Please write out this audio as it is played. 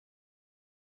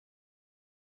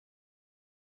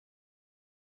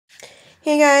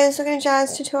Hey guys, welcome to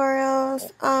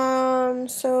JazzedTutorials.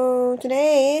 So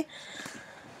today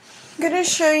I'm gonna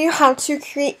show you how to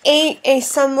create a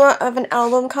somewhat of an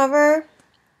album cover.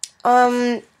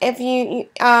 If you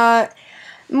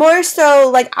more so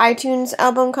like iTunes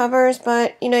album covers,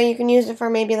 but you can use it for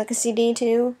maybe like a CD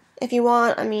too if you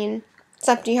want. I mean, it's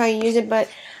up to you how you use it, but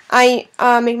I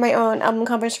make my own album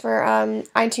covers for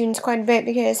iTunes quite a bit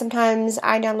because sometimes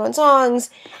I download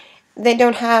songs. They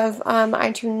don't have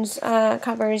iTunes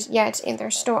covers yet in their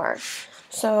store,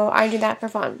 so I do that for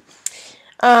fun.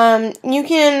 You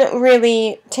can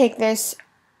really take this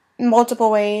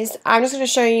multiple ways. I'm just going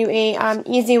to show you a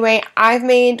easy way I've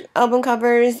made album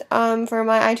covers for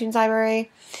my iTunes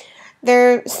library.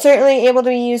 They're certainly able to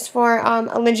be used for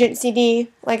a legit CD,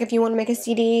 like if you want to make a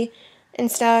CD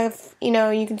and stuff, you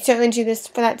can certainly do this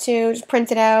for that too. Just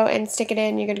print it out and stick it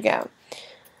in, you're good to go.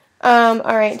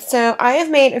 Alright, so I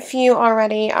have made a few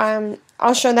already.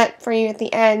 I'll show that for you at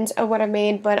the end of what I've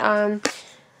made, but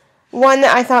one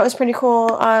that I thought was pretty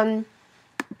cool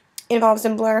involves a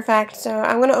blur effect. So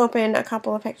I'm going to open a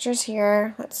couple of pictures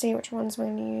here. Let's see which ones I'm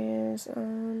going to use.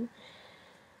 I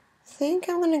think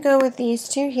I'm going to go with these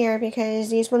two here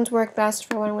because these ones work best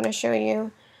for what I'm going to show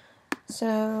you.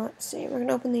 So let's see, we're going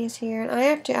to open these here, and I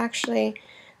have to actually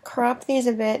crop these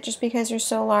a bit just because they're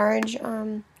so large.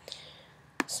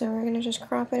 So we're going to just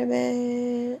crop it a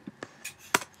bit.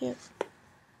 Yep.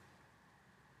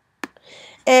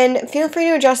 And feel free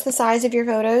to adjust the size of your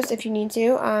photos if you need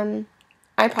to.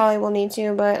 I probably will need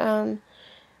to, but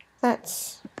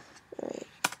that's... Alright,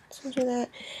 so we'll do that.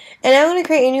 And I'm going to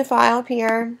create a new file up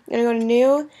here. You're going to go to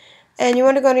New, and you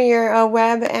want to go to your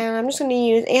web, and I'm just going to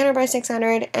use 800 by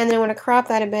 600, and then I want to crop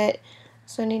that a bit.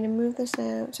 So I need to move this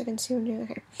out so I can see what I'm doing.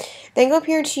 Okay. Then go up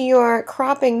here to your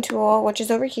cropping tool, which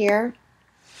is over here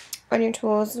on your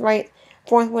tools, right,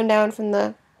 fourth one down from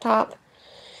the top.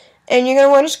 And you're going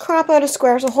to want to just crop out a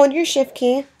square. So hold your shift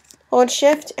key, hold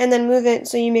shift, and then move it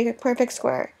so you make a perfect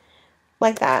square,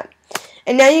 like that.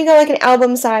 And now you got like an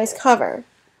album size cover.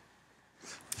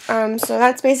 So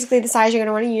that's basically the size you're going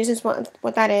to want to use is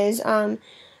what that is.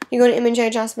 You go to image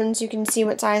adjustments, you can see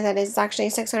what size that is. It's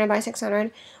actually 600 by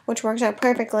 600, which works out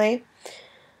perfectly.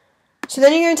 So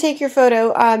then you're going to take your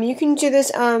photo. You can do this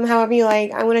however you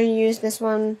like. I'm going to use this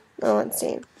one. Oh, let's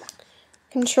see.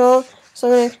 So I'm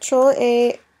going to Control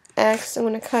A, X. I'm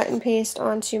going to cut and paste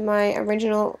onto my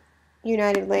original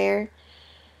United layer.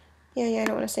 Yeah, I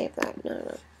don't want to save that.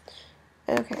 No.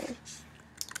 Okay.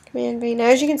 Command V. Now,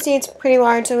 as you can see, it's pretty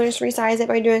large, so I'm going to just resize it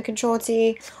by doing Control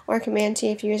T or Command T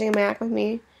if you're using a Mac with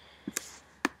me.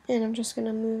 And I'm just going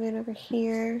to move it over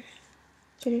here.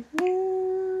 Right,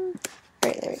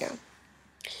 there we go.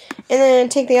 And then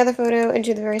take the other photo and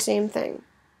do the very same thing.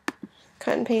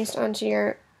 Cut and paste onto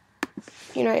your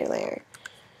United layer.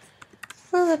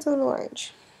 Well, that's a little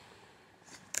large.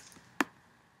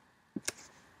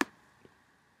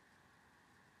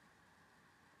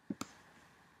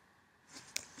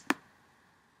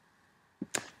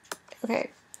 Okay.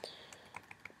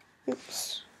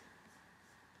 Oops.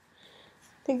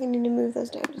 I think I need to move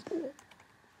those down just a bit.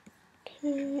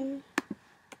 Okay.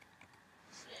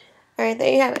 Alright,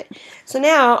 there you have it. So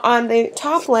now, on the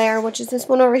top layer, which is this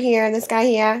one over here, this guy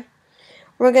here,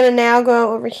 we're going to now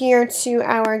go over here to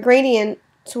our gradient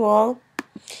tool,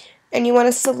 and you want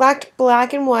to select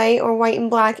black and white, or white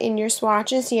and black in your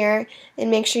swatches here,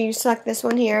 and make sure you select this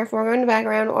one here, foreground to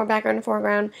background, or background to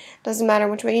foreground, doesn't matter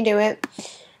which way you do it.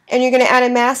 And you're going to add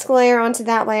a mask layer onto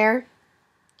that layer.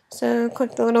 So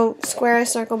click the little square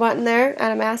circle button there,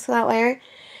 add a mask to that layer.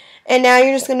 And now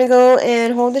you're just going to go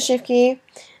and hold the shift key,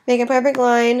 make a perfect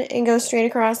line, and go straight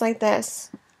across like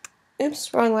this.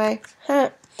 Oops, wrong way.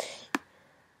 Huh.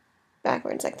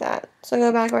 Backwards like that. So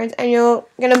go backwards, and you're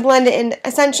going to blend it in.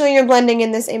 Essentially, you're blending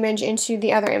in this image into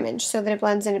the other image so that it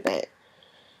blends in a bit.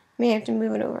 You may have to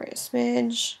move it over a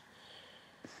smidge.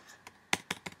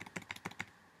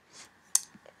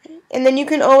 And then you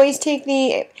can always take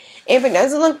if it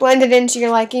doesn't look blended into your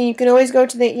liking, you can always go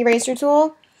to the eraser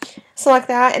tool, select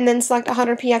that, and then select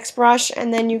 100px brush,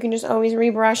 and then you can just always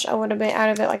rebrush a little bit out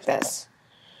of it like this.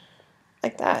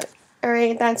 Like that.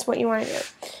 Alright, that's what you want to do.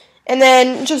 And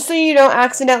then, just so you don't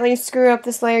accidentally screw up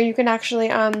this layer, you can actually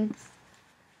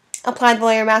apply the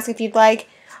layer mask if you'd like.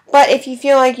 But if you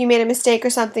feel like you made a mistake or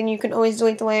something, you can always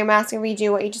delete the layer mask and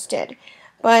redo what you just did.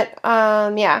 But,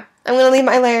 yeah. I'm going to leave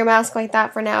my layer mask like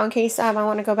that for now in case I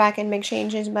want to go back and make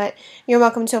changes, but you're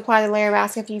welcome to apply the layer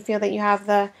mask if you feel that you have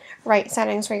the right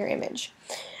settings for your image.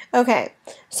 Okay,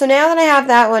 so now that I have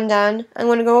that one done, I'm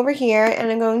going to go over here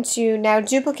and I'm going to now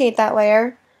duplicate that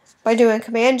layer by doing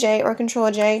Command J or Control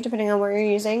J, depending on what you're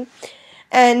using.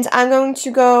 And I'm going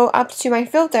to go up to my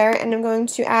filter, and I'm going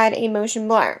to add a motion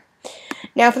blur.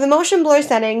 Now for the motion blur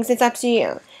settings, it's up to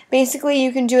you. Basically,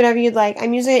 you can do whatever you'd like.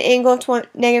 I'm using an angle of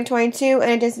 -22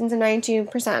 and a distance of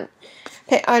 92%.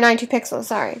 92 pixels,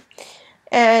 sorry.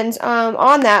 And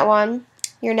on that one,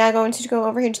 you're now going to go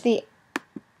over here to the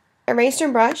eraser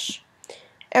brush,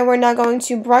 and we're now going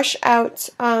to brush out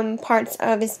parts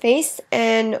of his face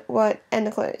and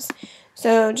the clothes.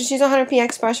 So just use a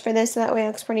 100px brush for this, so that way it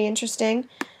looks pretty interesting.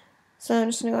 So I'm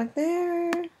just going to go like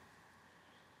there.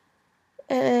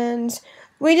 And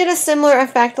we did a similar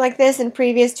effect like this in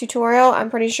previous tutorial. I'm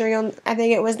pretty sure I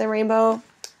think it was the rainbow,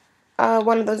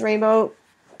 one of those rainbow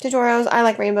tutorials. I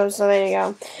like rainbows, so there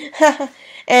you go.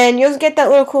 And you'll get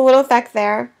that cool little effect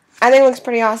there. I think it looks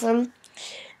pretty awesome.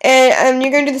 And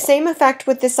you're going to do the same effect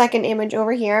with the second image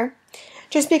over here,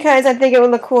 just because I think it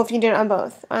would look cool if you did it on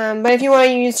both. But if you want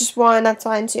to use just one, that's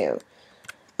fine too.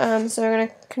 So we're going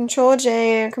to Control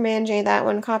J or Command J that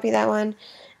one, copy that one,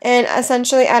 and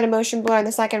essentially add a motion blur on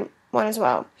the second one as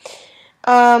well.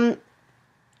 Now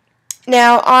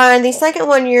on the second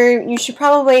one, you should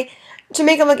probably, to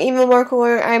make it look even more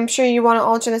cooler, I'm sure you want to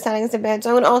alter the settings a bit. So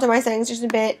I'm going to alter my settings just a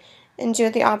bit and do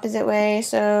it the opposite way.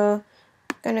 So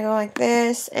I'm going to go like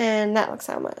this, and that looks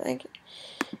how I like it.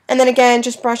 And then again,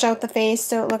 just brush out the face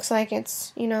so it looks like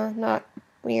it's, you know, not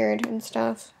weird and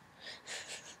stuff.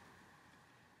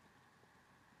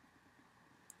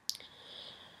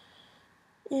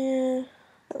 Yeah,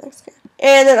 that looks good.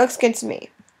 And that looks good to me.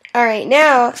 Alright,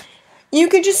 now, you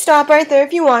could just stop right there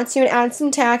if you want to and add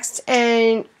some text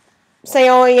and say,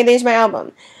 oh yeah, there's my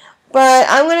album. But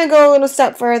I'm going to go a little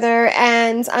step further,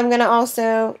 and I'm going to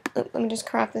also, let me just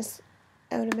crop this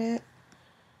out a bit.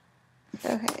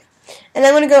 Okay. And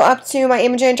I'm going to go up to my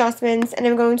image adjustments, and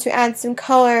I'm going to add some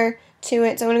color to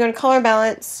it. So I'm going to go to color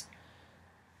balance.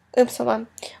 Oops, hold on.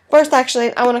 First,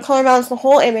 actually, I want to color balance the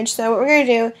whole image. So what we're going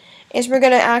to do is we're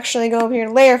going to actually go over here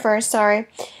to layer first, sorry.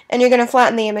 And you're going to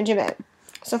flatten the image a bit.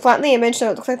 So flatten the image so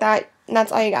it looks like that, and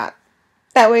that's all you got.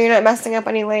 That way you're not messing up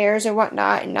any layers or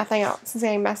whatnot, and nothing else is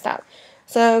getting messed up.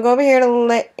 So go over here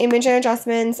to image and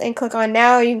adjustments and click on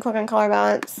now. You can click on color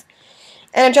balance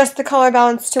and adjust the color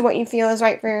balance to what you feel is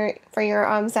right for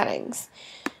your settings.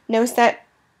 No set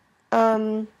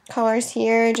colors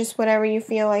here, just whatever you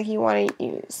feel like you want to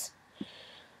use.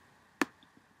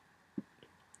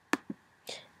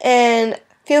 And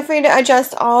feel free to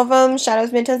adjust all of them,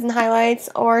 shadows, midtones, and highlights,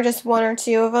 or just one or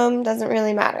two of them, doesn't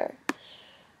really matter.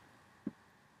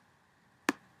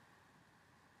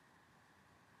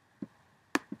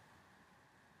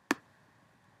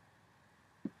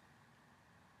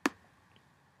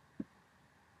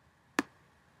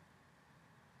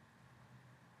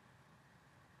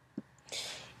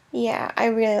 Yeah, I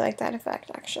really like that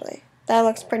effect, actually. That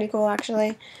looks pretty cool, actually.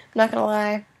 I'm not gonna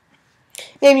lie.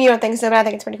 Maybe you don't think so, but I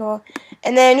think it's pretty cool.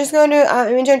 And then just go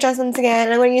to image adjustments again,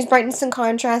 and I'm going to use brightness and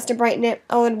contrast to brighten it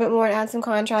a little bit more and add some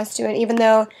contrast to it. Even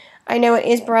though I know it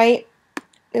is bright,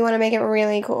 we want to make it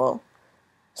really cool.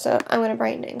 So I'm going to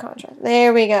brighten it in contrast.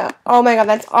 There we go. Oh my god,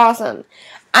 that's awesome.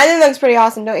 I think that looks pretty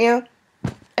awesome, don't you?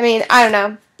 I mean, I don't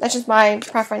know. That's just my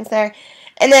preference there.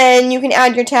 And then you can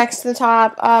add your text to the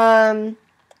top, or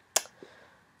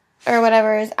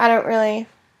whatever. I don't really...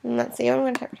 Let's see, I'm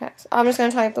going to type text. I'm just going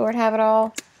to type the word have it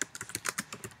all.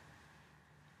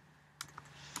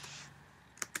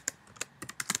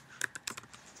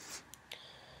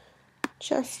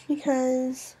 Just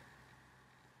because.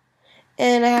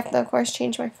 And I have to, of course,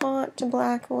 change my font to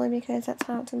black only because that's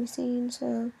how it's going to be seen.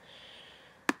 So,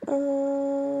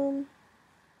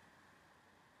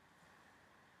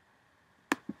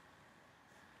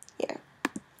 yeah.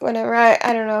 Whatever.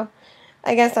 I don't know.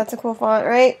 I guess that's a cool font,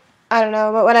 right? I don't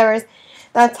know, but whatever.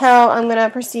 That's how I'm going to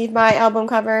proceed my album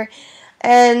cover.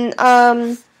 And,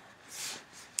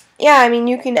 yeah, I mean,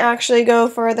 you can actually go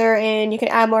further and you can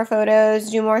add more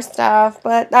photos, do more stuff,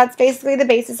 but that's basically the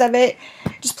basis of it.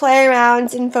 Just play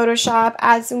around in Photoshop,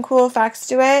 add some cool effects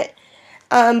to it,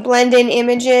 blend in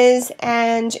images,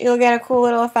 and you'll get a cool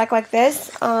little effect like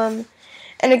this. And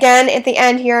again, at the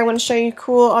end here, I want to show you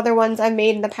cool other ones I've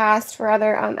made in the past for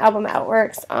other album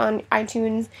artworks on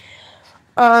iTunes.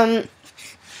 I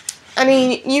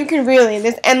mean, you can really,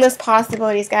 there's endless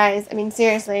possibilities, guys. I mean,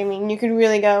 seriously, I mean, you could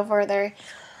really go further.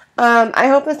 I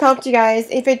hope this helped you guys.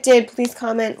 If it did, please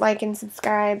comment, like, and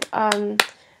subscribe. I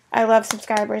love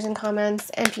subscribers and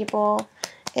comments and people.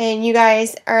 And you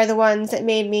guys are the ones that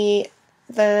made me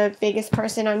the biggest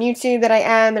person on YouTube that I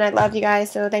am, and I love you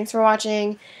guys, so thanks for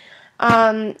watching.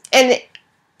 And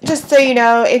just so you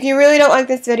know, if you really don't like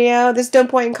this video, there's no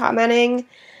point in commenting.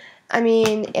 I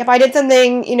mean, if I did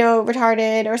something, you know,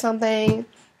 retarded or something,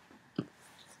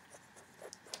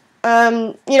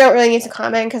 You don't really need to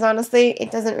comment because honestly,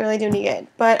 it doesn't really do any good.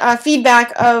 But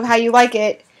feedback of how you like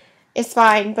it is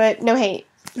fine, but no hate.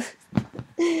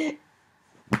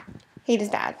 Hate is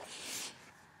bad.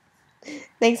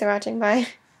 Thanks for watching. Bye.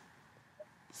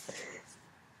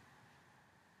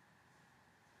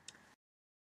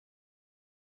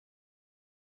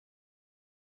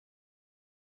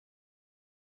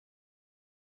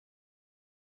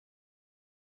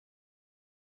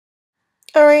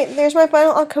 Alright, there's my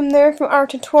final outcome there from our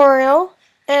tutorial.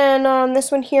 And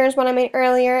this one here is one I made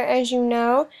earlier, as you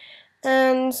know.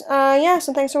 And yeah,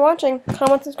 so thanks for watching.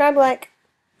 Comment, subscribe, like.